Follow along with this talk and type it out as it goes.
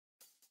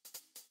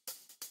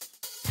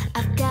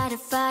got a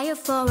fire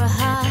for a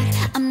heart.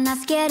 I'm not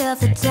scared of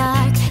the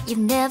dark.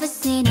 You've never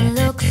seen it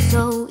look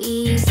so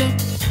easy.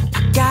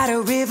 Got a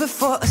river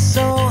for a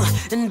soul,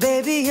 and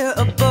baby you're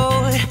a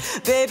boat.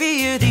 Baby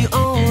you're the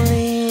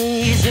only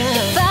reason.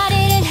 If I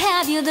didn't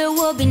have you, there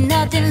would be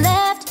nothing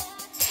left.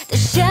 The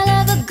shell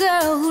of a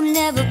girl who'd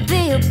never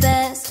be your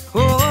best.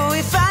 Oh,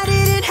 if I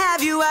didn't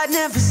have you, I'd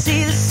never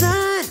see the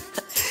sun.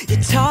 You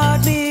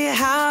taught me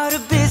how to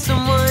be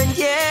someone,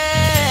 yeah.